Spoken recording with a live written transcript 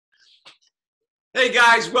Hey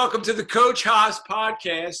guys, welcome to the Coach Haas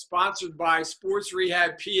podcast, sponsored by Sports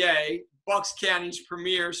Rehab PA, Bucks County's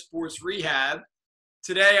premier sports rehab.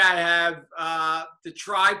 Today I have the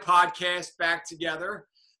Try podcast back together.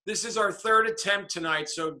 This is our third attempt tonight,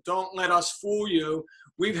 so don't let us fool you.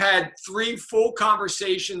 We've had 3 full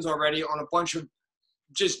conversations already on a bunch of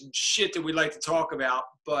just shit that we'd like to talk about,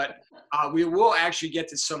 but we will actually get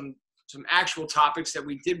to some actual topics that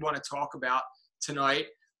we did want to talk about tonight.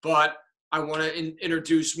 But I want to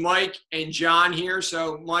introduce Mike and John here.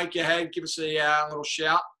 So, Mike, go ahead, give us a little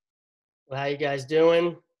shout. Well, how you guys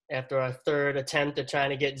doing after our third attempt at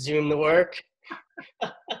trying to get Zoom to work?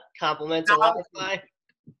 Compliments of Wi-Fi.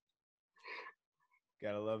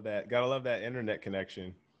 Gotta love that. Gotta love that internet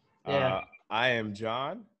connection. Yeah. I am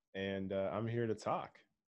John, and I'm here to talk.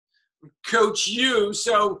 Coach U.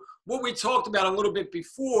 So what we talked about a little bit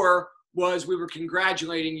before was we were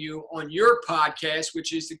congratulating you on your podcast,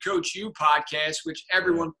 which is the Coach U podcast, which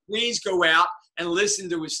everyone please go out and listen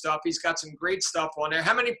to his stuff. He's got some great stuff on there.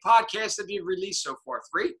 How many podcasts have you released so far?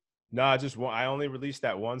 3? No, just one. I only released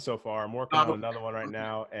that one so far. I'm working on another one right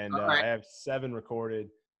now, and I have 7 recorded.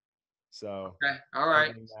 So okay, all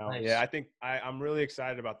right. Nice. Yeah, I think I'm really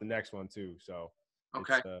excited about the next one too. So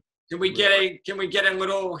okay, can we get a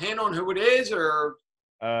little hint on who it is, or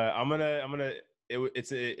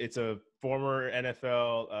it's a former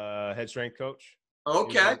NFL head strength coach.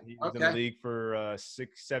 Okay. He was in the league for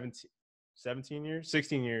 16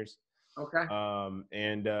 years. Okay.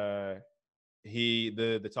 And the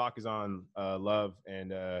talk is on love,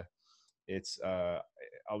 and it's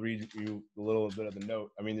I'll read you a little bit of the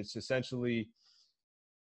note. I mean, it's essentially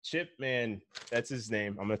Chip, man, that's his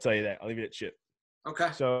name. I'm gonna tell you that. I'll leave it at Chip.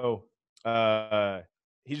 Okay. So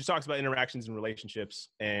he just talks about interactions and relationships,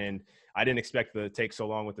 and I didn't expect to take so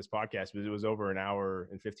long with this podcast, but it was over an hour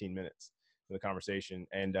and 15 minutes for the conversation.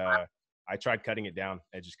 And I tried cutting it down.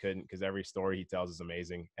 I just couldn't, because every story he tells is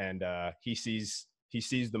amazing. And he sees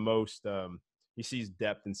the most, he sees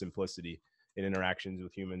depth and simplicity in interactions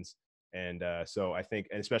with humans. And so I think,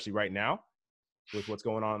 and especially right now with what's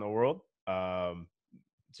going on in the world,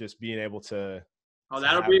 just being able to,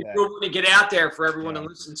 that'll be a good one to get out there for everyone to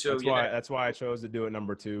listen to. That's why I chose to do it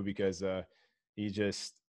number 2, because I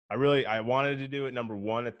wanted to do it number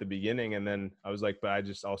 1 at the beginning, and then I was like, but I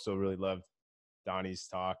just also really loved Donnie's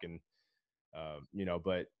talk, and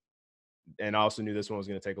and I also knew this one was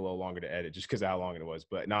going to take a little longer to edit just because of how long it was.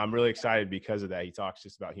 But no, I'm really excited because of that. He talks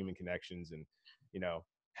just about human connections, and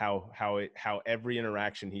how every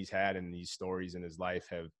interaction he's had in these stories in his life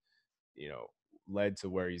have led to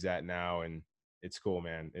where he's at now. And it's cool,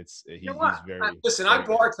 man. He's very. Listen, I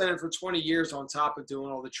bartended for 20 years on top of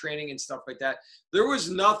doing all the training and stuff like that. There was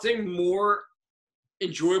nothing more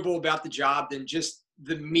enjoyable about the job than just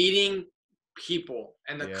the meeting people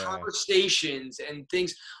and the conversations and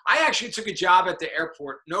things. I actually took a job at the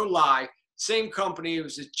airport, no lie. Same company. It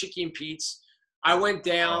was a Chicky and Pete's. I went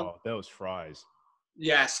down. Oh, those fries.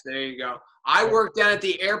 Yes, there you go. I worked down at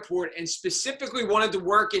the airport and specifically wanted to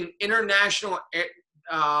work in international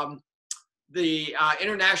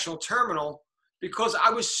international terminal, because I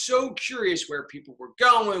was so curious where people were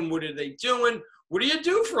going. What are they doing? What do you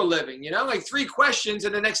do for a living? Like 3 questions,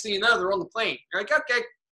 and the next thing you know, they're on the plane. You're like, okay,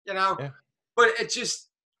 But it's just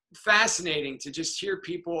fascinating to just hear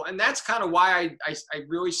people. And that's kind of why I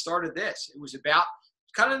really started this. It was about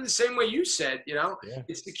kind of the same way you said,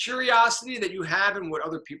 it's the curiosity that you have and what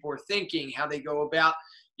other people are thinking, how they go about,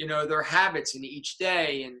 their habits in each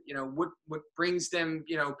day, and, what brings them,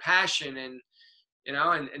 passion, and,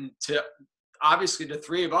 and to obviously the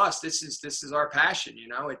 3 of us, this is our passion.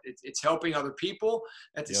 It's helping other people.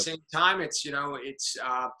 At the same time, it's, it's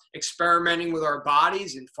experimenting with our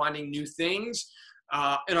bodies and finding new things.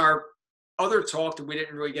 In our other talk that we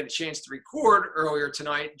didn't really get a chance to record earlier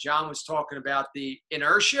tonight, John was talking about the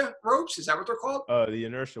inertia ropes. Is that what they're called? The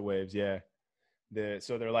inertia waves. Yeah.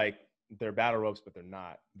 So they're battle ropes, but they're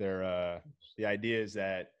not. They're the idea is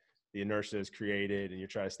that the inertia is created and you're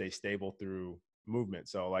trying to stay stable through movement.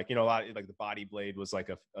 So a lot like the body blade was like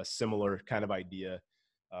a similar kind of idea.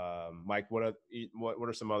 Mike, what are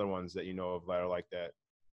some other ones that you know of that are like that?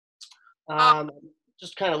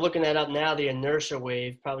 Just kind of looking that up now. The inertia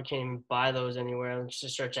wave, probably can't even buy those anywhere.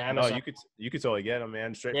 Just search Amazon. No, you could totally get them,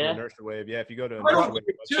 man. Straight from inertia wave. Yeah, if you go to the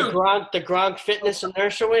Gronk Fitness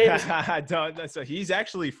inertia wave. So he's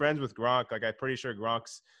actually friends with Gronk. Like, I'm pretty sure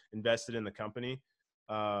Gronk's invested in the company.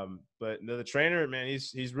 But the trainer, man,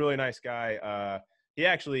 he's really nice guy. He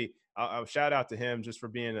actually, I'll shout out to him just for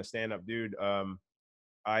being a stand-up dude. I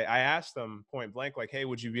asked him point blank, like, hey,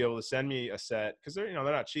 would you be able to send me a set? Because they're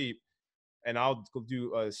not cheap. And I'll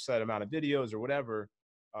do a set amount of videos or whatever.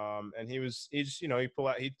 And he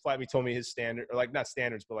flatly told me his standard, or like not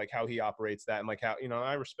standards, but like how he operates that, and like how,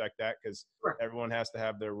 I respect that because everyone has to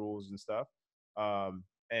have their rules and stuff.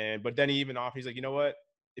 But then he even offered, he's like, you know what,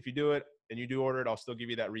 if you do it and you do order it, I'll still give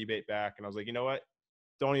you that rebate back. And I was like, you know what,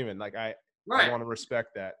 don't even, like, I want to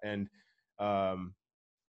respect that. And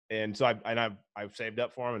so I've saved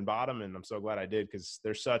up for him and bought him, and I'm so glad I did, because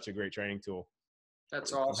they're such a great training tool.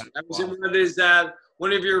 That's awesome. That was in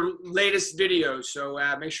one of your latest videos, so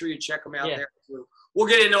make sure you check them out there too. We'll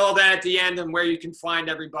get into all that at the end and where you can find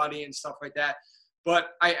everybody and stuff like that.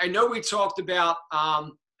 But I know we talked about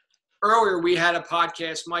earlier, we had a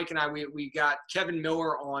podcast, Mike and I, we got Kevin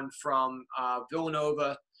Miller on from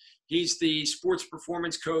Villanova. He's the sports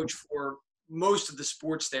performance coach for most of the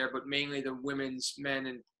sports there, but mainly the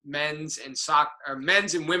men's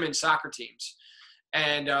and women's soccer teams.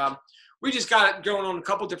 And we just got it going on a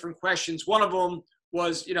couple different questions. One of them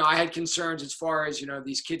was, I had concerns as far as,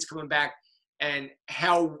 these kids coming back and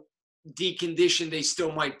how deconditioned they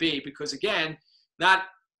still might be, because again, not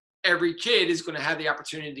every kid is going to have the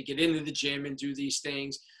opportunity to get into the gym and do these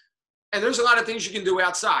things. And there's a lot of things you can do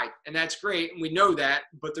outside, and that's great, and we know that,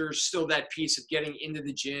 but there's still that piece of getting into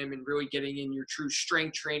the gym and really getting in your true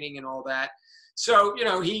strength training and all that. So,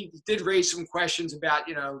 he did raise some questions about,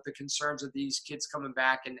 the concerns of these kids coming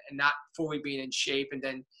back and not fully being in shape, and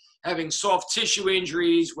then having soft tissue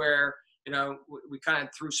injuries where, we kind of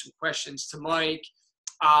threw some questions to Mike.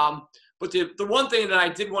 But the one thing that I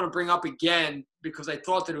did want to bring up again, because I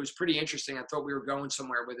thought that it was pretty interesting, I thought we were going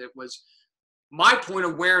somewhere with it, was my point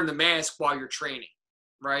of wearing the mask while you're training,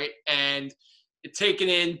 right? And taking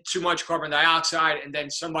in too much carbon dioxide, and then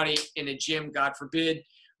somebody in a gym, God forbid,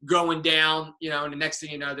 going down, and the next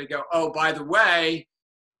thing you know, they go, oh, by the way,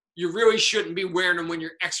 you really shouldn't be wearing them when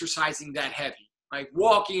you're exercising that heavy. Like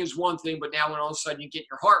walking is one thing, but now when all of a sudden you get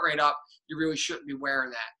your heart rate up, you really shouldn't be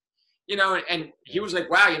wearing that. And he was like,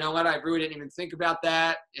 wow, you know what? I really didn't even think about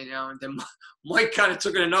that. And then Mike kind of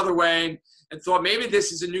took it another way and thought maybe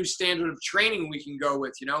this is a new standard of training we can go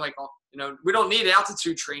with, we don't need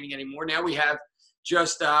altitude training anymore. Now we have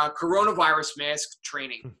just coronavirus mask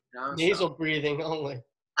training. Nasal breathing only.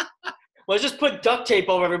 Let's just put duct tape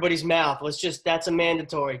over everybody's mouth. That's a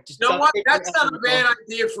mandatory. You know what? That's not a bad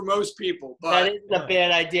idea for most people. But that isn't a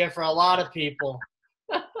bad idea for a lot of people.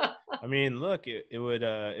 I mean, look, it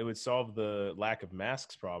would solve the lack of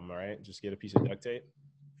masks problem, right? Just get a piece of duct tape.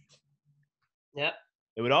 Yep.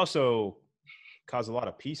 It would also cause a lot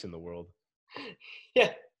of peace in the world.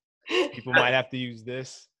 Yeah. People might have to use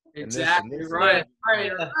this. Exactly and this. right.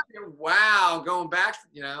 Right. Wow, going back,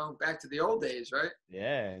 back to the old days, right?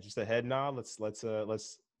 Yeah, just a head nod. Let's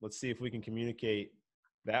see if we can communicate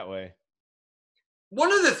that way.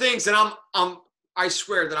 One of the things that I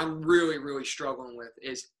swear that I'm really, really struggling with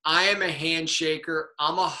is I am a handshaker.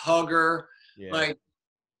 I'm a hugger. Yeah. Like,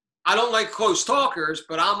 I don't like close talkers,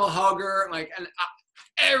 but I'm a hugger. Like, and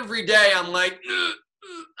every day I'm like,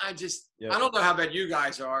 I don't know how bad you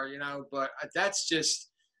guys are, but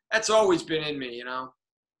that's always been in me,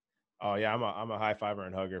 Oh yeah, I'm a high fiver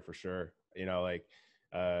and hugger for sure.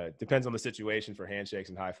 Depends on the situation for handshakes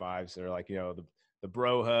and high fives. Or like, the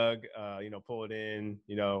bro hug, pull it in,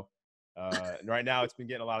 right now it's been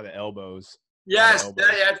getting a lot of the elbows. Yes,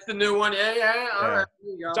 that's the new one. Yeah. All right,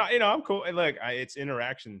 there you go. So, I'm cool. And look, it's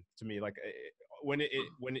interaction to me. Like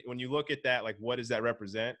when you look at that, like, what does that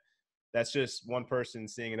represent? That's just one person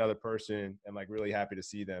seeing another person and like really happy to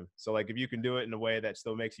see them. So like if you can do it in a way that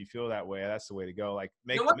still makes you feel that way, that's the way to go. Like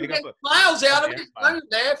make up smiles out of it. I'm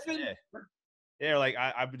laughing. Yeah, like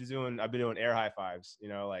I've been doing air high fives,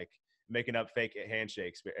 like making up fake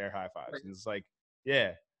handshakes with air high fives. Right. And it's like,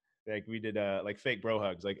 yeah, like we did like fake bro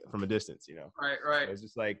hugs, like from a distance, Right. So it's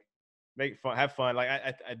just like make fun, have fun. Like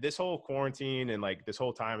I this whole quarantine and like this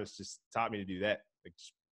whole time has just taught me to do that. Like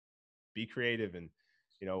just be creative and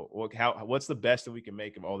what's the best that we can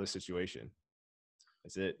make of all this situation?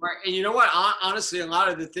 That's it. Right. And you know what? Honestly, a lot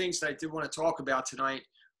of the things that I did want to talk about tonight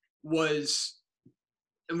was,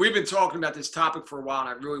 and we've been talking about this topic for a while, and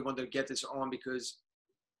I really wanted to get this on because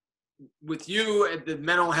with you and the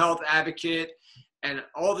mental health advocate and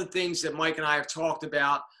all the things that Mike and I have talked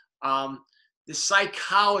about, the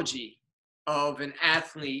psychology of an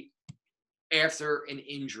athlete after an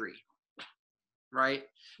injury, right?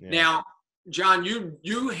 Yeah. Now, John,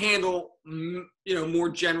 you handle, more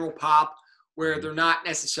general pop where they're not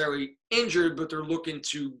necessarily injured, but they're looking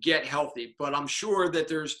to get healthy. But I'm sure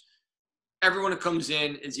that everyone that comes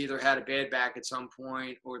in has either had a bad back at some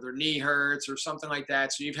point or their knee hurts or something like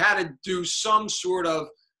that. So you've had to do some sort of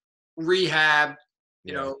rehab,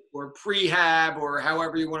 or prehab or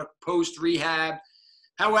however you want to post-rehab.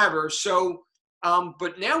 However, so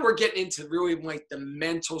But now we're getting into really like the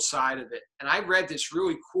mental side of it. And I read this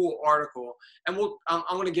really cool article, and I'm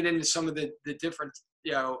going to get into some of the different,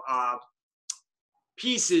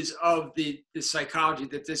 pieces of the psychology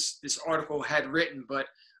that this article had written. But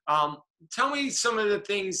tell me some of the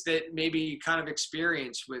things that maybe you kind of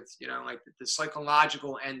experienced with, like the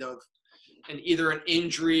psychological end of either an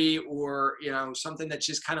injury or, something that's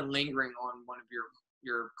just kind of lingering on one of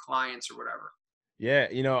your clients or whatever. Yeah.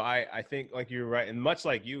 I think like you're right. And much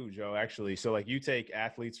like you, Joe, actually. So like you take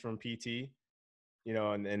athletes from PT,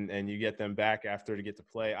 and you get them back after to get to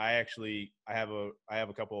play. I have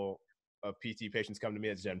a couple of PT patients come to me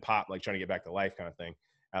as Gen Pop, like trying to get back to life kind of thing,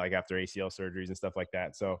 like after ACL surgeries and stuff like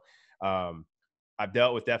that. So I've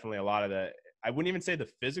dealt with definitely a lot of the, I wouldn't even say the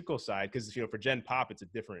physical side, because for Gen Pop it's a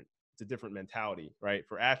different mentality, right?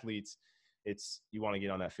 For athletes, it's you want to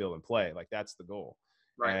get on that field and play, like that's the goal.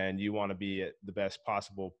 Right. And you want to be at the best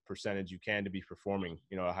possible percentage you can to be performing,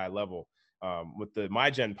 at a high level. With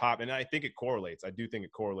my Gen Pop, and I think it correlates. I do think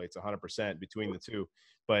it correlates 100% between the two.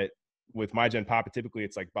 But with my Gen Pop, typically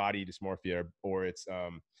it's like body dysmorphia, or it's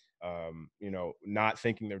not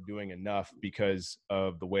thinking they're doing enough because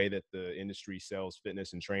of the way that the industry sells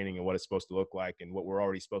fitness and training and what it's supposed to look like and what we're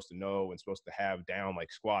already supposed to know and supposed to have down,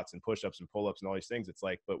 like squats and push-ups and pull-ups and all these things. It's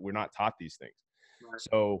like, but we're not taught these things. Right.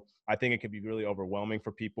 So I think it can be really overwhelming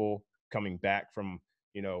for people coming back from,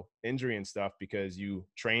 injury and stuff, because you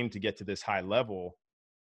train to get to this high level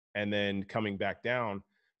and then coming back down,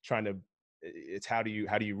 it's how do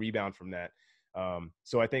you rebound from that?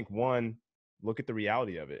 So I think one, look at the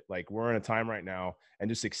reality of it. Like we're in a time right now, and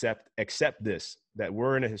just accept this, that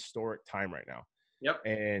we're in a historic time right now. Yep.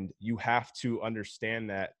 And you have to understand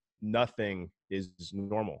that nothing is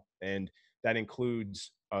normal. And that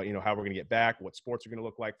includes, how we're going to get back, what sports are going to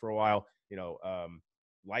look like for a while,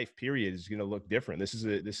 life period is going to look different. This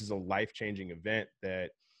is a life-changing event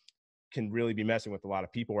that can really be messing with a lot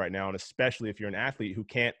of people right now. And especially if you're an athlete who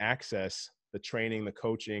can't access the training, the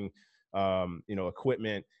coaching,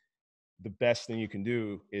 equipment, the best thing you can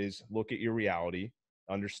do is look at your reality,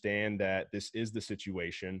 understand that this is the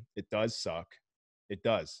situation. It does suck. It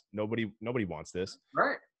does. Nobody wants this.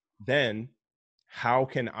 Right. Then how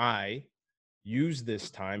can I use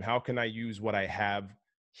this time? How can I use what I have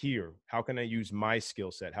here? How can I use my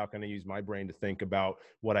skill set? How can I use my brain to think about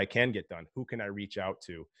what I can get done? Who can I reach out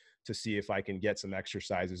to see if I can get some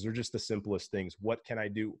exercises, or just the simplest things? What can I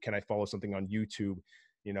do? Can I follow something on YouTube?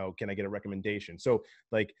 Can I get a recommendation? So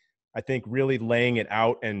like, I think really laying it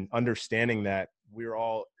out and understanding that we're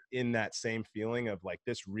all in that same feeling of like,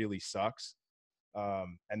 this really sucks.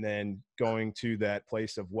 And then going to that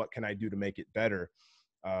place of what can I do to make it better?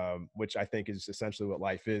 Which I think is essentially what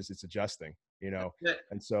life is. It's adjusting,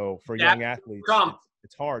 and so for young athletes,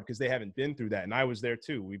 it's hard because they haven't been through that. And I was there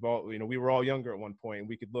too. We've all, we were all younger at one point, and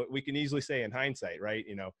we can easily say in hindsight, right?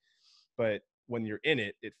 But when you're in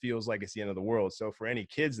it, it feels like it's the end of the world. So for any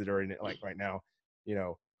kids that are in it, like right now,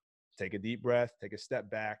 take a deep breath, take a step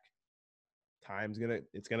back. Everything's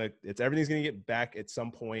gonna get back at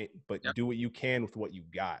some point, but do what you can with what you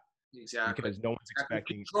got. Exactly. Because no one's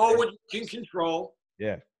expecting. Control what you can control.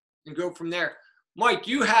 Yeah. And go from there. Mike,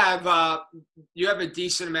 you have a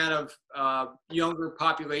decent amount of younger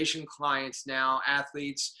population clients now,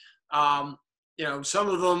 athletes. Some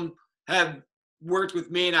of them have worked with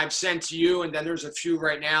me and I've sent to you, and then there's a few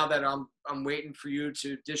right now that I'm waiting for you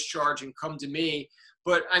to discharge and come to me.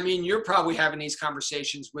 But I mean, you're probably having these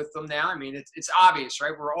conversations with them now. I mean, it's obvious,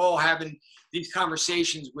 right? We're all having these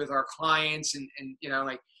conversations with our clients and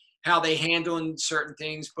like how they handling certain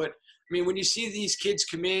things. But I mean, when you see these kids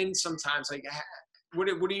come in, sometimes like, what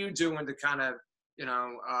are you doing to kind of,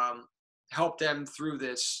 help them through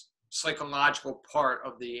this psychological part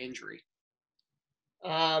of the injury?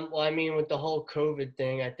 Well, I mean, with the whole COVID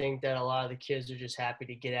thing, I think that a lot of the kids are just happy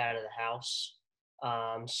to get out of the house.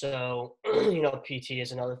 So, PT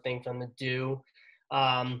is another thing for them to do.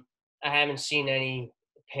 I haven't seen any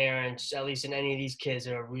parents, at least in any of these kids,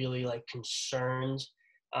 that are really like concerned.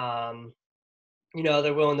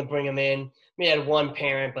 They're willing to bring them in. We had one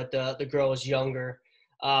parent, but the girl was younger.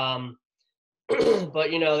 But,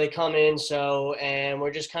 they come in, and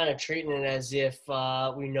we're just kind of treating it as if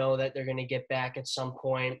we know that they're going to get back at some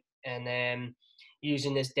point, and then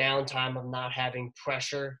using this downtime of not having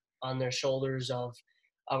pressure on their shoulders of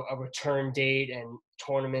a return date and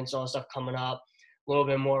tournaments, all stuff coming up, a little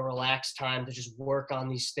bit more relaxed time to just work on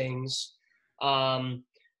these things.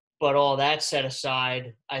 But all that set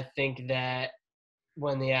aside, I think that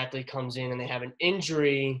when the athlete comes in and they have an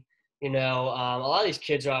injury, a lot of these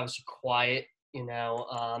kids are obviously quiet,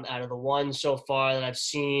 out of the ones so far that I've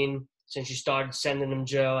seen since you started sending them,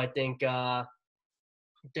 Joe, I think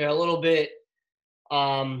they're a little bit,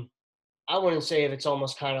 I wouldn't say if it's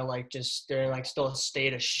almost kind of like just they're like still a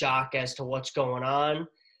state of shock as to what's going on,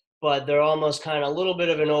 but they're almost kind of a little bit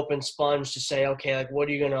of an open sponge to say, okay, like, what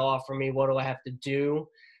are you going to offer me? What do I have to do?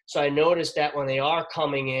 So I noticed that when they are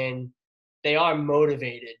coming in, they are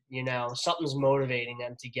motivated, something's motivating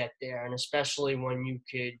them to get there. And especially when you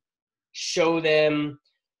could show them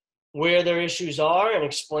where their issues are and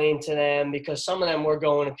explain to them, because some of them were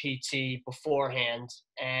going to PT beforehand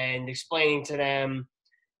and explaining to them,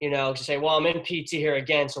 to say, well, I'm in PT here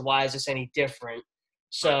again, so why is this any different?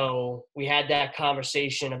 So we had that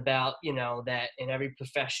conversation about, that in every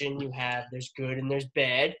profession there's good and there's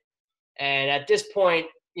bad. And at this point,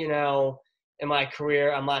 in my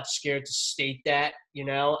career, I'm not scared to state that,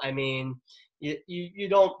 I mean, you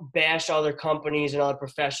don't bash other companies and other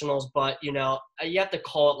professionals, but, you have to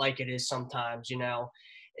call it like it is sometimes,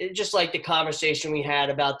 just like the conversation we had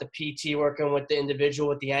about the PT working with the individual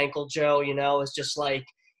with the ankle, Joe, it's just like,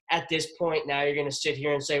 at this point now you're going to sit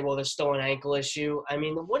here and say, well, there's still an ankle issue. I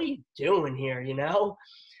mean, what are you doing here,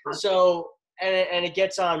 So, and it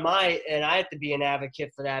gets on and I have to be an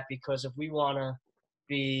advocate for that, because if we want to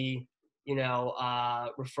be,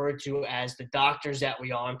 referred to as the doctors that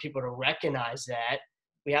we are and people to recognize that,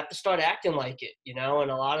 we have to start acting like it, and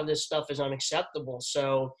a lot of this stuff is unacceptable.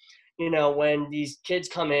 So, when these kids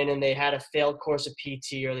come in and they had a failed course of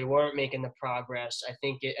PT or they weren't making the progress, I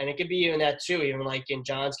think and it could be even that too, even like in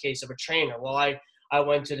John's case of a trainer. Well, I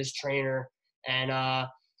went to this trainer, and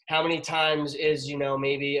how many times is,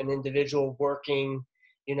 maybe an individual working,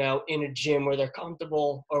 in a gym where they're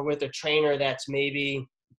comfortable, or with a trainer that's maybe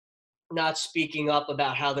not speaking up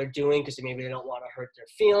about how they're doing because maybe they don't want to hurt their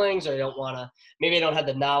feelings, or maybe they don't have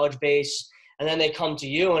the knowledge base. And then they come to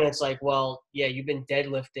you and it's like, well, yeah, you've been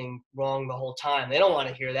deadlifting wrong the whole time. They don't want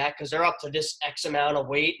to hear that because they're up to this X amount of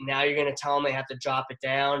weight. And now you're going to tell them they have to drop it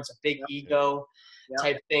down. It's a big ego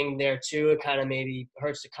type thing there too. It kind of maybe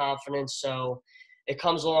hurts the confidence. So it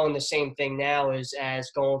comes along the same thing now as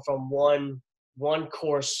going from one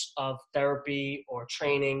course of therapy or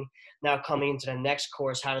training, now coming into the next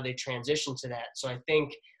course, how do they transition to that? So I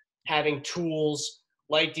think having tools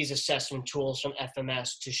like these assessment tools from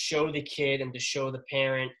FMS to show the kid and to show the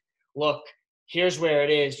parent, look, here's where it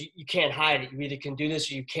is. You can't hide it. You either can do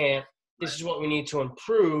this or you can't. This is what we need to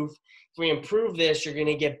improve. If we improve this, you're going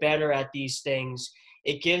to get better at these things.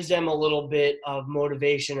 It gives them a little bit of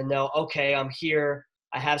motivation to know, okay, I'm here.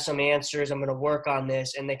 I have some answers. I'm going to work on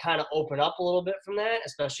this. And they kind of open up a little bit from that,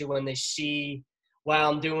 especially when they see,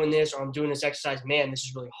 wow, I'm doing this, or I'm doing this exercise. Man, this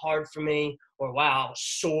is really hard for me. Or wow, I was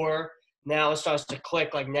sore. Now it starts to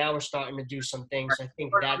click. Like now we're starting to do some things. I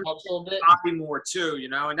think that helps a little bit. Copy more too,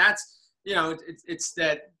 and that's, it's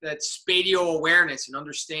that spatial awareness and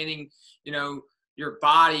understanding, your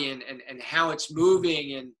body and how it's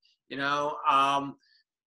moving. And,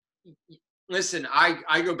 listen,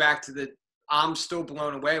 I go back to I'm still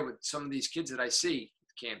blown away with some of these kids that I see.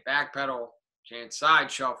 Can't backpedal, can't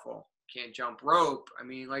side shuffle, can't jump rope. I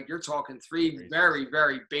mean, like you're talking three very,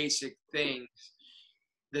 very basic things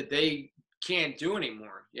that they can't do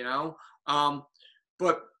anymore,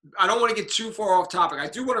 but I don't want to get too far off topic. I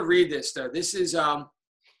do want to read this though. This is,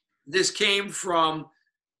 this came from,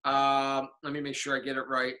 let me make sure I get it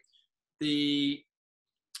right. The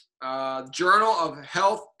Journal of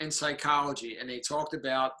Health and Psychology. And they talked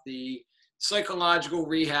about the psychological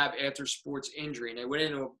rehab after sports injury. And they went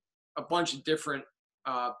into a bunch of different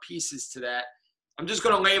pieces to that. I'm just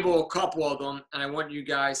going to label a couple of them. And I want you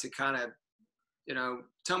guys to kind of,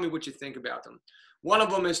 tell me what you think about them. One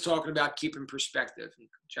of them is talking about keeping perspective.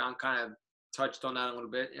 John kind of touched on that a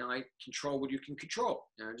little bit. Like control what you can control.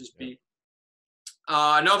 Just be.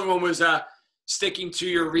 Another one was sticking to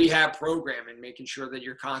your rehab program and making sure that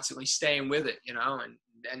you're constantly staying with it,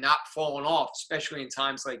 and not falling off, especially in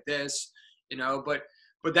times like this,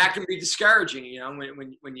 But that can be discouraging,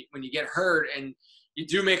 when you get hurt and you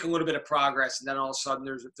do make a little bit of progress, and then all of a sudden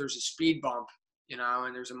there's a speed bump.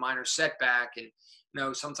 And there's a minor setback,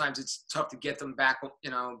 and sometimes it's tough to get them back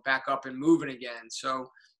up and moving again.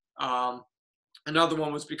 So another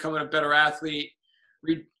one was becoming a better athlete,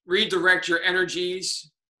 redirect your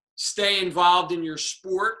energies, stay involved in your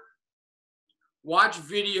sport, watch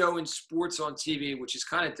video and sports on TV, which is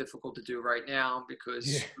kind of difficult to do right now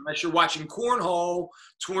because unless you're watching cornhole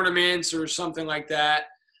tournaments or something like that,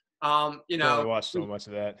 I watch so much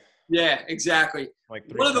of that. Yeah, exactly. Like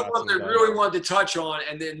one of the ones I really wanted to touch on,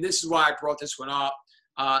 and then this is why I brought this one up,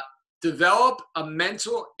 develop a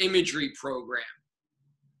mental imagery program.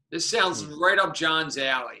 This sounds right up John's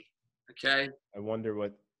alley, okay? I wonder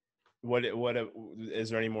what is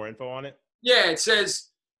there any more info on it? Yeah, it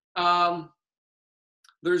says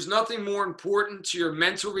There's nothing more important to your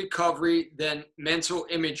mental recovery than mental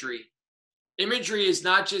imagery. Imagery is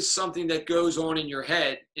not just something that goes on in your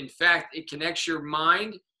head. In fact, it connects your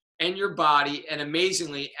mind and your body and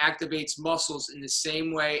amazingly activates muscles in the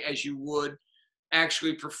same way as you would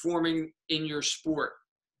actually performing in your sport.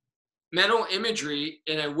 Mental imagery,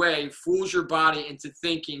 in a way, fools your body into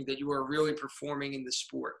thinking that you are really performing in the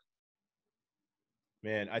sport.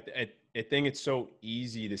 Man, I think it's so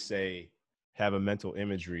easy to say have a mental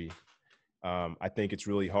imagery. I think it's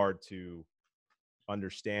really hard to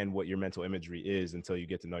understand what your mental imagery is until you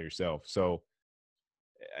get to know yourself. So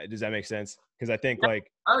does that make sense? Because I think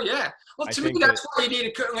like, oh yeah, well to me that's why you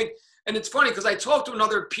need to like. And it's funny because I talked to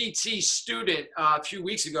another PT student a few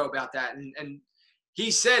weeks ago about that, and he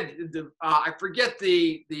said I forget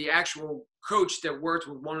the actual coach that worked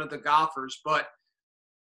with one of the golfers, but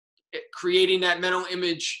creating that mental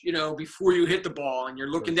image, you know, before you hit the ball and you're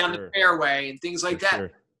looking down the fairway and things like that.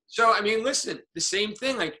 Sure. So, I mean, listen, the same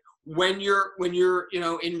thing, like when you're, you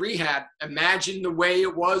know, in rehab, imagine the way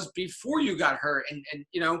it was before you got hurt and,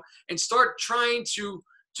 you know, and start trying to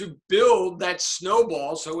build that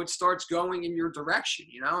snowball so it starts going in your direction,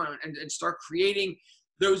 you know, and start creating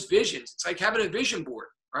those visions. It's like having a vision board,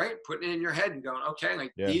 right? Putting it in your head and going, okay,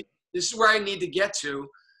 like this is where I need to get to.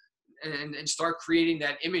 And start creating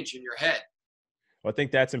that image in your head. Well, I think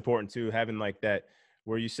that's important too, having like that,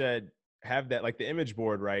 where you said, have that, like the image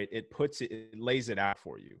board, right? It lays it out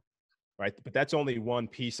for you, right? But that's only one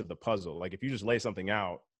piece of the puzzle. Like if you just lay something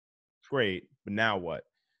out, great, but now what?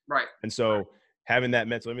 Right. And so having that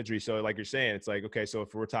mental imagery. So like you're saying, it's like, okay, so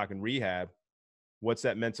if we're talking rehab, what's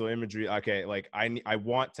that mental imagery? Okay. Like I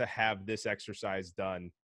want to have this exercise done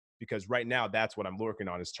because right now that's what I'm working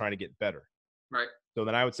on, is trying to get better. Right. So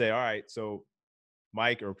then I would say, all right, so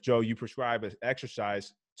Mike or Joe, you prescribe an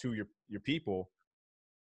exercise to your people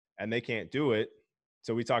and they can't do it.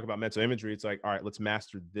 So we talk about mental imagery. It's like, all right, let's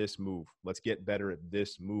master this move. Let's get better at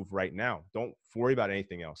this move right now. Don't worry about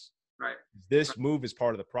anything else. Right. This move is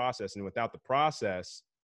part of the process. And without the process,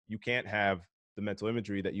 you can't have the mental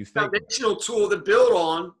imagery that you think. Foundational tool to build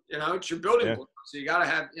on, you know, it's your building block. So you got to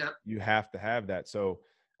have, you have to have that. So,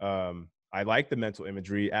 I like the mental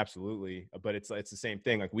imagery, absolutely, but it's the same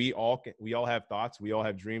thing. Like we all have thoughts, we all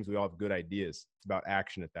have dreams, we all have good ideas. It's about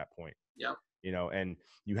action at that point. Yeah. You know, and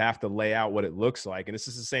you have to lay out what it looks like. And this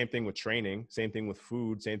is the same thing with training, same thing with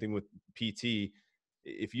food, same thing with PT.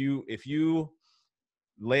 If you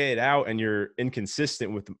lay it out and you're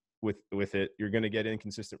inconsistent with it, you're going to get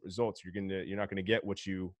inconsistent results. You're not going to get what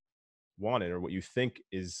you wanted or what you think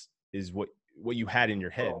is what you had in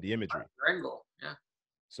your head, the imagery. Angle. Yeah.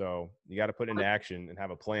 So you got to put into action and have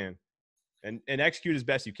a plan and execute as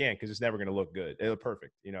best you can. Cause it's never going to look good. It'll look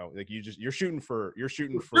perfect. You know, like you're shooting for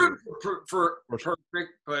perfect,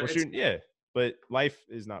 but but life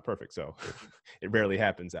is not perfect. So it rarely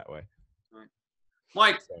happens that way. Right.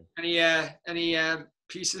 Mike, any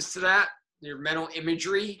pieces to that? Your mental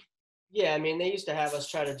imagery? Yeah. I mean, they used to have us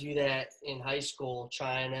try to do that in high school,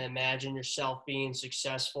 trying to imagine yourself being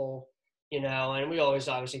successful. You know, and we always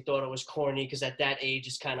obviously thought it was corny because at that age,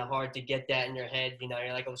 it's kind of hard to get that in your head. You know,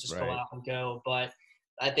 you're like, let's just go out and go. But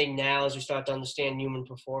I think now as we start to understand human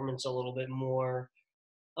performance a little bit more,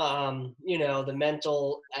 you know, the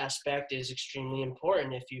mental aspect is extremely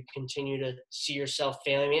important. If you continue to see yourself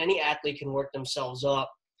failing, I mean, any athlete can work themselves up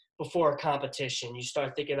before a competition. You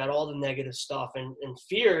start thinking about all the negative stuff, and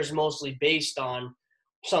fear is mostly based on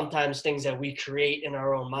sometimes things that we create in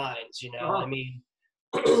our own minds, you know. I mean,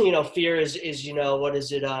 you know, fear is, you know, what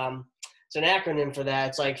is it? It's an acronym for that.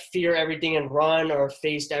 It's like fear everything and run, or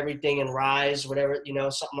face everything and rise, whatever, you know,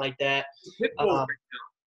 something like that. Pitbull.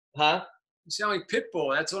 Huh? You sound like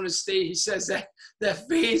Pitbull. That's on his stage. He says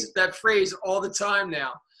that phrase all the time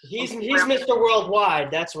now. He's Mr.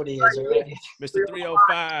 Worldwide. That's what he is. Right? Mr.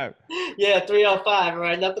 305. Yeah, 305.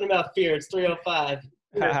 Right. Nothing about fear. It's 305.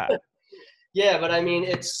 Yeah, but I mean,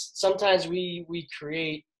 it's sometimes we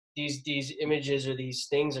create these images or these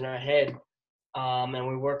things in our head, and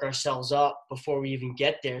we work ourselves up before we even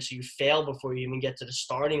get there. So you fail before you even get to the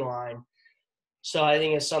starting line. So I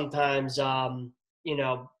think it's sometimes, you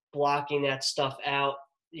know, blocking that stuff out,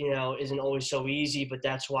 you know, isn't always so easy, but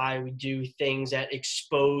that's why we do things that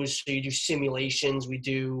expose. So you do simulations, we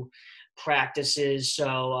do practices.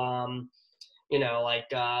 So, you know, like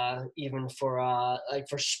even for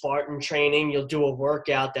Spartan training, you'll do a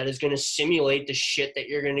workout that is going to simulate the shit that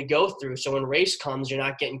you're going to go through. So when race comes, you're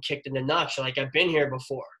not getting kicked in the nuts. You're like, I've been here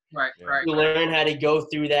before. Right. You learn how to go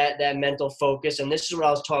through that mental focus. And this is what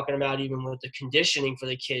I was talking about even with the conditioning for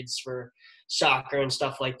the kids for soccer and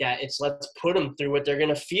stuff like that. It's let's put them through what they're going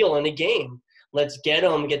to feel in a game. let's get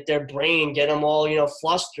them, get their brain, get them all,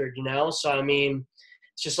 flustered, So, I mean,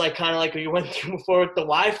 it's just like kind of like what you went through before with the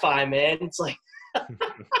Wi-Fi, man. It's like,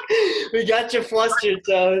 we got you flustered.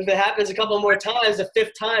 So if it happens a couple more times, the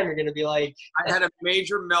fifth time, you're going to be like. I had a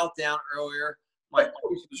major meltdown earlier. My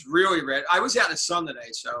face was really red. I was out in the sun today,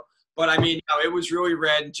 but I mean, it was really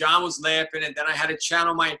red. And John was laughing, and then I had to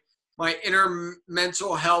channel my inner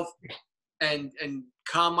mental health and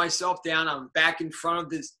calm myself down. I'm back in front of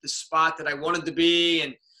the spot that I wanted to be,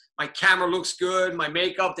 and my camera looks good. My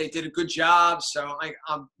makeup, they did a good job. So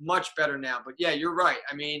I'm much better now. But yeah, you're right.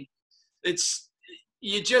 I mean,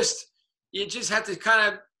 you just have to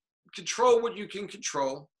kind of control what you can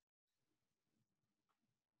control.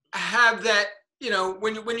 Have that,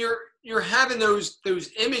 when you're having those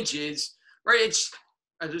images, right?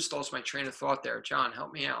 I just lost my train of thought there. John,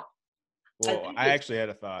 help me out. Well, I actually had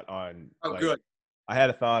a thought on. Oh, good. I had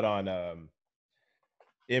a thought on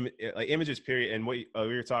images, period. And what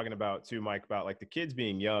we were talking about too, Mike, about like the kids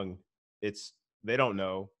being young. They don't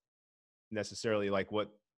know necessarily like what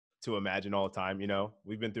to imagine all the time.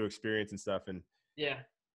 We've been through experience and stuff, and yeah.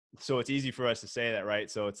 So it's easy for us to say that, right?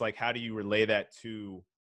 So it's like, how do you relay that to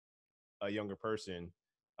a younger person?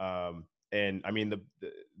 And I mean, the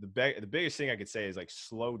biggest thing I could say is like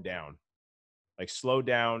slow down,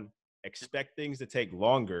 expect things to take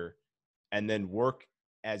longer, and then work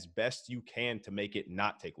as best you can to make it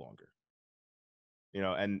not take longer.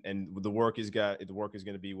 And the work is going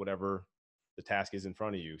to be whatever the task is in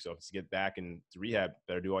front of you. So if it's to get back into rehab,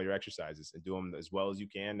 better do all your exercises and do them as well as you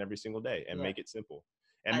can every single day, and make it simple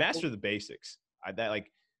and master the basics.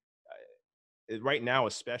 Right now,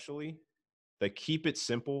 especially, keep it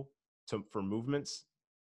simple for movements,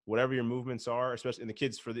 whatever your movements are, especially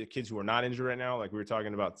for the kids who are not injured right now. Like we were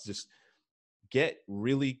talking about, just get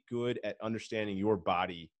really good at understanding your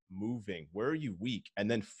body moving. Where are you weak?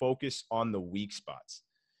 And then focus on the weak spots.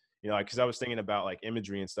 Because I was thinking about like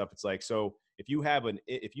imagery and stuff. It's like, so if you have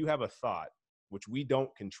a thought, which we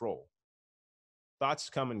don't control, thoughts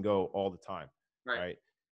come and go all the time, right?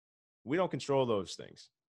 We don't control those things.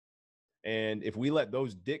 And if we let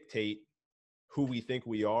those dictate who we think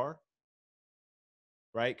we are,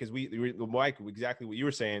 right? Because Mike, exactly what you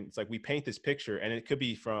were saying, it's like we paint this picture, and it could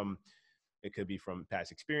be from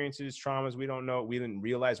past experiences, traumas. We don't know. We didn't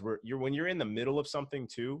realize when you're in the middle of something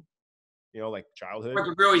too, like childhood,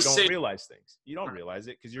 you don't realize things. You don't realize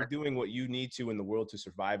it because you're doing what you need to in the world to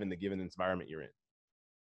survive in the given environment you're in,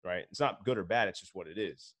 right? It's not good or bad. It's just what it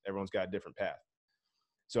is. Everyone's got a different path.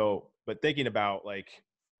 So, but thinking about like,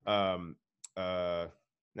 now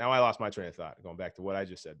I lost my train of thought, going back to what I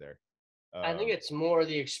just said there. I think it's more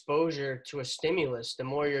the exposure to a stimulus. The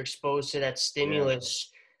more you're exposed to that stimulus,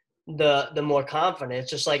 the more confident. It's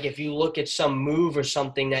just like if you look at some move or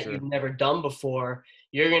something that you've never done before,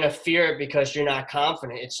 you're going to fear it because you're not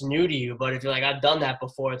confident. It's new to you. But if you're like, I've done that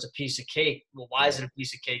before, it's a piece of cake. Well, why is it a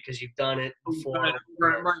piece of cake? Because you've done it before.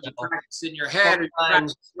 You practice in your head, or you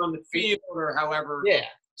practice on the field, or however. Yeah.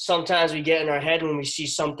 Sometimes we get in our head when we see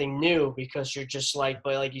something new, because you're just like,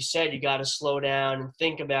 but like you said, you got to slow down and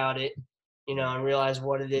think about it, and realize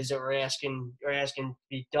what it is that we're asking to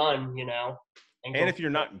be done, And if you're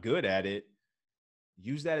not good at it,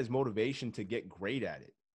 use that as motivation to get great at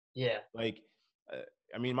it. Yeah. Like,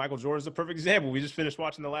 I mean, Michael Jordan's a perfect example. We just finished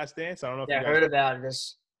watching The Last Dance. I don't know if you guys heard about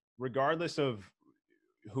this. Regardless of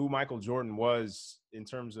who Michael Jordan was in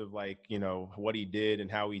terms of like, what he did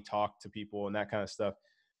and how he talked to people and that kind of stuff,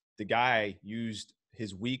 the guy used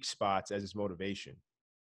his weak spots as his motivation.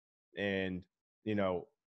 And,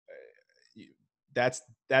 that's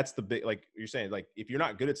the big, like you're saying, like, if you're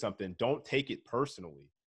not good at something, don't take it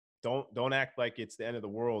personally. Don't act like it's the end of the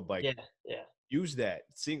world. Like, use that.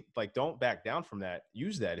 Don't back down from that.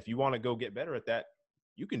 Use that. If you want to go get better at that,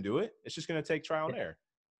 you can do it. It's just going to take trial and error.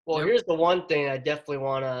 Well, here's the one thing I definitely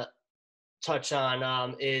want to touch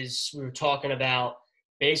on, is we were talking about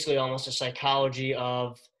basically almost the psychology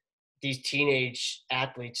of these teenage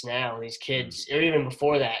athletes now, these kids, or even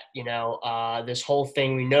before that, this whole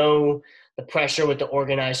thing. We know the pressure with the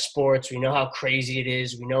organized sports. We know how crazy it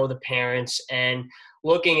is. We know the parents, and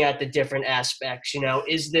looking at the different aspects,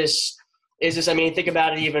 is this, I mean, think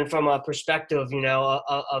about it even from a perspective,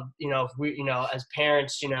 if we, as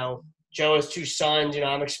parents, Joe has two sons,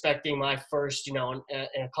 I'm expecting my first, in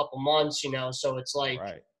a couple months, so it's like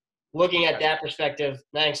looking at that perspective.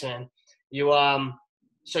 Thanks, man.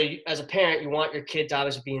 So as a parent, you want your kid to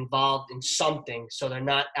obviously be involved in something, so they're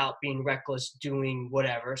not out being reckless, doing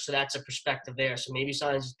whatever. So that's a perspective there. So maybe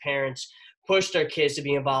sometimes parents push their kids to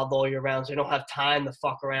be involved all year round, so they don't have time to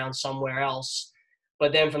fuck around somewhere else.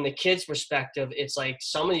 But then from the kids' perspective, it's like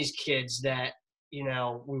some of these kids that you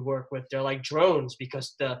know, we work with, they're like drones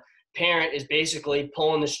because the parent is basically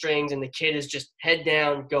pulling the strings and the kid is just head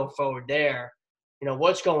down, go forward there. You know,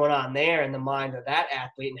 what's going on there in the mind of that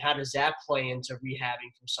athlete, and how does that play into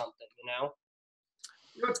rehabbing from something, you know?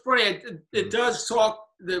 You know, it's funny. It does talk,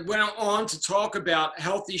 that went on to talk about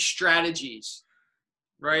healthy strategies,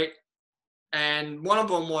 right? And one of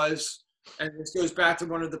them was, and this goes back to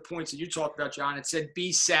one of the points that you talked about, John, it said,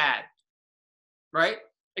 be sad, right?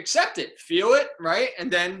 Accept it, feel it, right?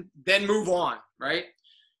 And then move on, right?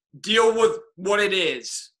 Deal with what it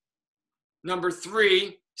is. Number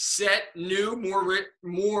 3, set new,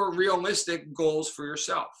 more realistic goals for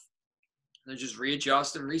yourself. And just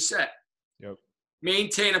readjust and reset. Yep.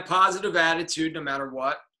 Maintain a positive attitude no matter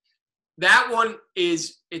what. That one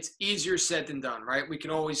is, it's easier said than done, right? We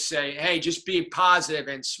can always say, hey, just be positive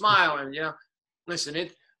and smile. And, you know, listen,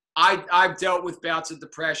 I've dealt with bouts of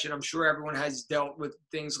depression. I'm sure everyone has dealt with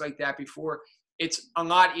things like that before. It's a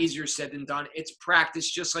lot easier said than done. It's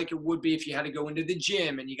practice, just like it would be if you had to go into the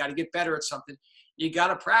gym and you got to get better at something. You got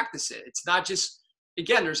to practice it. It's not just,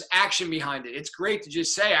 again, there's action behind it. It's great to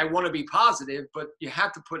just say, I want to be positive, but you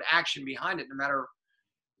have to put action behind it no matter,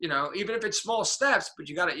 you know, even if it's small steps, but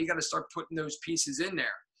you got to start putting those pieces in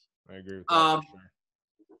there. I agree with that. For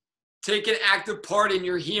sure. Take an active part in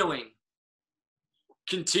your healing.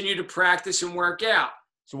 Continue to practice and work out.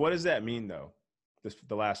 So what does that mean, though?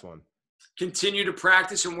 The last one. Continue to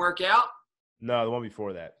practice and work out. No, the one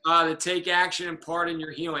before that. To take action and part in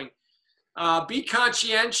your healing. Be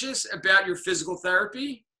conscientious about your physical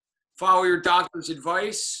therapy. Follow your doctor's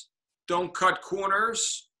advice. Don't cut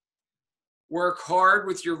corners. Work hard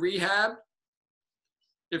with your rehab.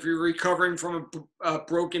 If you're recovering from a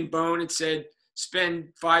broken bone, it said spend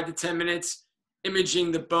 5 to 10 minutes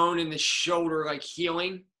imaging the bone in the shoulder, like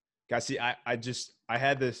healing. Guys, see, I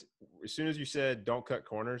had this, as soon as you said don't cut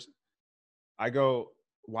corners, I go,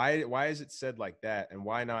 why is it said like that? And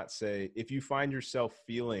why not say, if you find yourself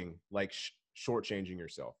feeling like shortchanging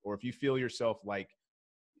yourself, or if you feel yourself like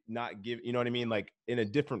not give, you know what I mean? Like in a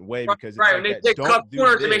different way, because it's right. like that, don't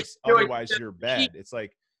do this, otherwise you're bad. It's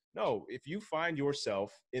like, no, if you find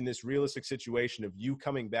yourself in this realistic situation of you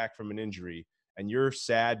coming back from an injury and you're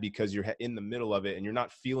sad because you're in the middle of it and you're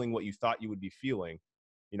not feeling what you thought you would be feeling,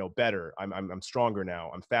 you know, better. I'm stronger now.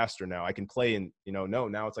 I'm faster now. I can play. And, you know, no,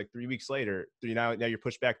 now it's like 3 weeks later, now you're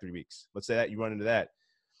pushed back 3 weeks. Let's say that you run into that.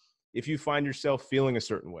 If you find yourself feeling a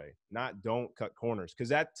certain way, don't cut corners. Cause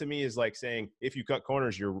that to me is like saying, if you cut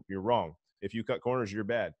corners, you're wrong. If you cut corners, you're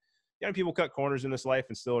bad. You know, people cut corners in this life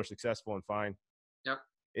and still are successful and fine. Yep.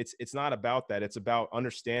 It's not about that. It's about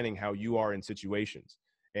understanding how you are in situations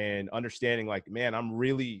and understanding like, man,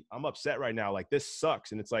 I'm upset right now. Like this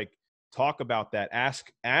sucks. And it's like, talk about that. Ask,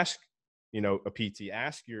 you know, a PT,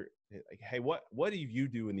 ask your, like, hey, what do you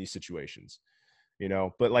do in these situations? You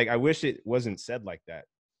know, but like, I wish it wasn't said like that.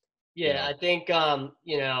 Yeah. You know? I think,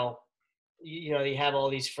 you know, you have all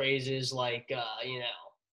these phrases like, you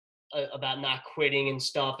know, about not quitting and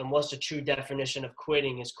stuff. And what's the true definition of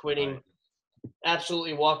quitting? Is quitting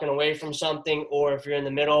absolutely walking away from something, or if you're in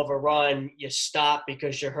the middle of a run, you stop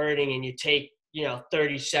because you're hurting and you take, you know,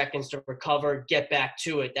 30 seconds to recover, get back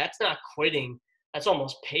to it. That's not quitting. That's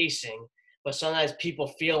almost pacing. But sometimes people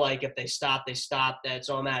feel like if they stop, that's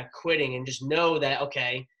automatic quitting. And just know that,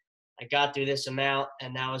 okay, I got through this amount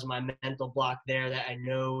and that was my mental block there, that I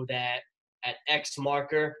know that at X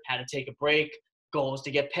marker, had to take a break. Goal is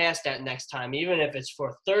to get past that next time, even if it's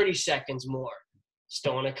for 30 seconds more.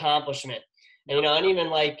 Still an accomplishment. And, you know, and even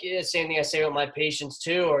like same thing I say with my patients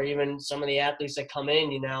too, or even some of the athletes that come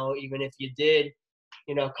in, you know, even if you did,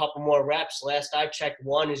 you know, a couple more reps, last I checked,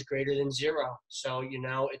 1 is greater than 0. So, you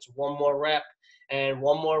know, it's 1 more rep, and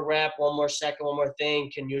 1 more rep, 1 more second, 1 more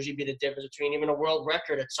thing can usually be the difference between even a world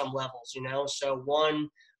record at some levels, you know? So 1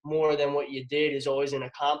 more than what you did is always an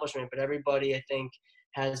accomplishment, but everybody, I think,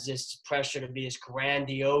 has this pressure to be this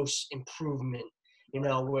grandiose improvement, you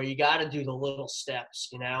know, where you got to do the little steps,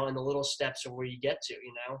 you know, and the little steps are where you get to,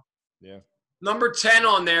 you know? Yeah. Number 10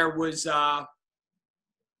 on there was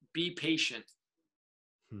be patient.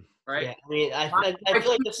 Right? Yeah, I mean, I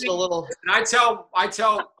feel like this is a little. And I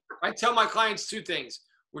tell my clients 2 things.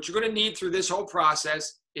 What you're going to need through this whole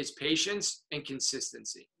process is patience and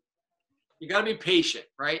consistency. You got to be patient,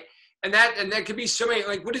 right? And that could be so many.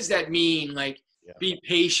 Like, what does that mean? Like, be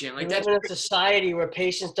patient. Like, that's in a society where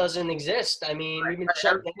patience doesn't exist. I mean, we've been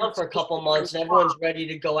shut down for a couple months, and everyone's ready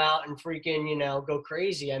to go out and freaking, you know, go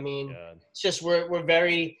crazy. I mean, it's just we're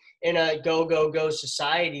very in a go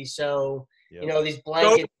society. So, you know, these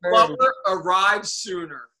blanket terms. Arrives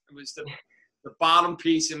sooner. It was the bottom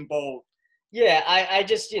piece in bold. Yeah, I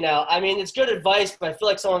just, I mean, it's good advice, but I feel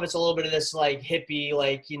like some of it's a little bit of this, like, hippie,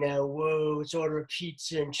 like, whoa, let's order a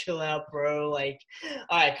pizza and chill out, bro. Like,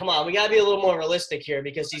 all right, come on. We got to be a little more realistic here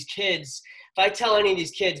because these kids, if I tell any of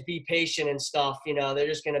these kids be patient and stuff, they're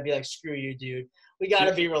just going to be like, screw you, dude. We got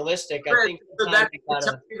to be realistic. I think so that's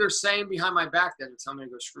what they're saying behind my back then. Tell me to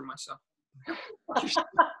go screw myself.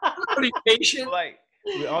 Be patient. Like,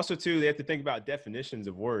 also too, they have to think about definitions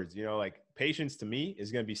of words. Like patience to me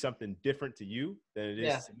is going to be something different to you than it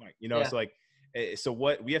is to Mike. So like, so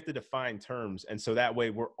what we have to define terms, and so that way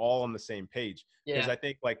we're all on the same page. Because I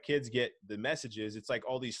think like kids get the messages. It's like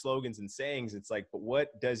all these slogans and sayings. It's like, but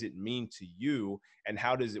what does it mean to you, and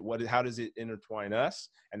how does it intertwine us,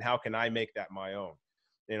 and how can I make that my own?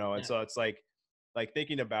 And so it's like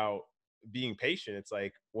thinking about being patient. It's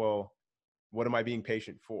like, well, what am I being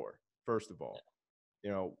patient for? First of all.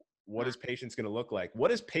 What is patience going to look like? What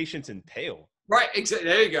does patience entail? Right. Exactly.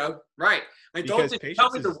 There you go. Right. Like, don't just tell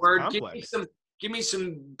me the word. Give me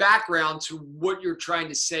some background to what you're trying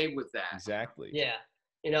to say with that. Exactly. Yeah.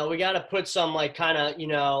 We got to put some like kind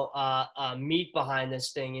of, meat behind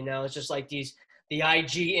this thing. It's just like the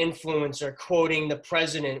IG influencer quoting the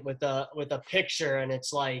president with a picture. And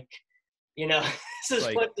it's like, this is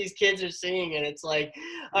like, what these kids are seeing. And it's like,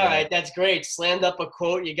 all right, that's great. Slammed up a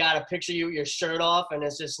quote. You got a picture you with your shirt off. And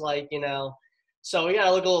it's just like, so we got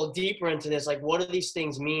to look a little deeper into this. Like, what do these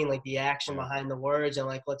things mean? Like the action behind the words. And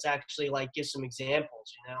like, let's actually like give some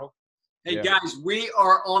examples, Hey guys, we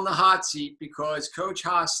are on the hot seat because Coach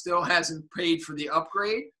Haas still hasn't paid for the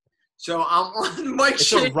upgrade. So I'm on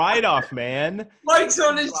Mike's. It's a write-off, man. Mike's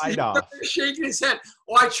on his shaking his head.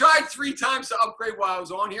 Well, I tried 3 times to upgrade while I was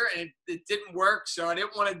on here, and it didn't work. So I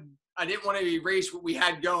didn't want to erase what we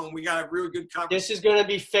had going. We got a really good conversation. This is going to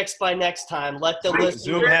be fixed by next time. Let the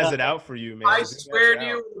listener. Zoom has it out for you, man. I swear to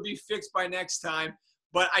you, it will be fixed by next time.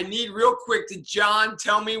 But I need real quick to John.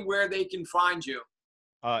 Tell me where they can find you.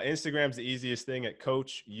 Instagram's the easiest thing at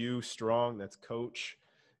Coach U Strong. That's Coach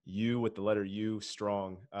U with the letter U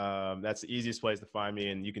Strong. That's the easiest place to find me,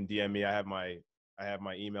 and you can DM me. I have my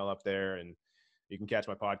email up there, and you can catch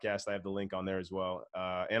my podcast. I have the link on there as well.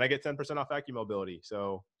 And I get 10% off AccuMobility.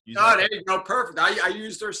 So there you go. Perfect. I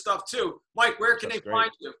use their stuff too. Mike, where can they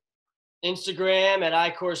find you? Instagram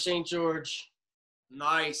at iCore St. George.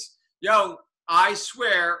 Nice. Yo, I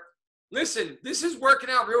swear, listen, this is working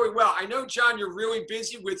out really well. I know, John, you're really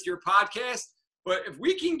busy with your podcast. But if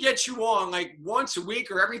we can get you on like once a week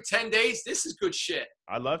or every 10 days, this is good shit.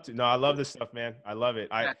 I'd love to. No, I love this stuff, man. I love it.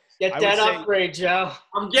 Get that upgrade, Joe.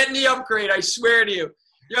 I'm getting the upgrade. I swear to you.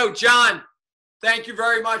 Yo, John, thank you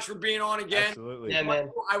very much for being on again. Absolutely. Yeah, man.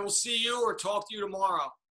 I will see you or talk to you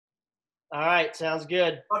tomorrow. All right. Sounds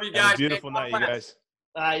good. Love you guys. Have a beautiful night, you guys.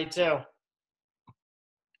 You too.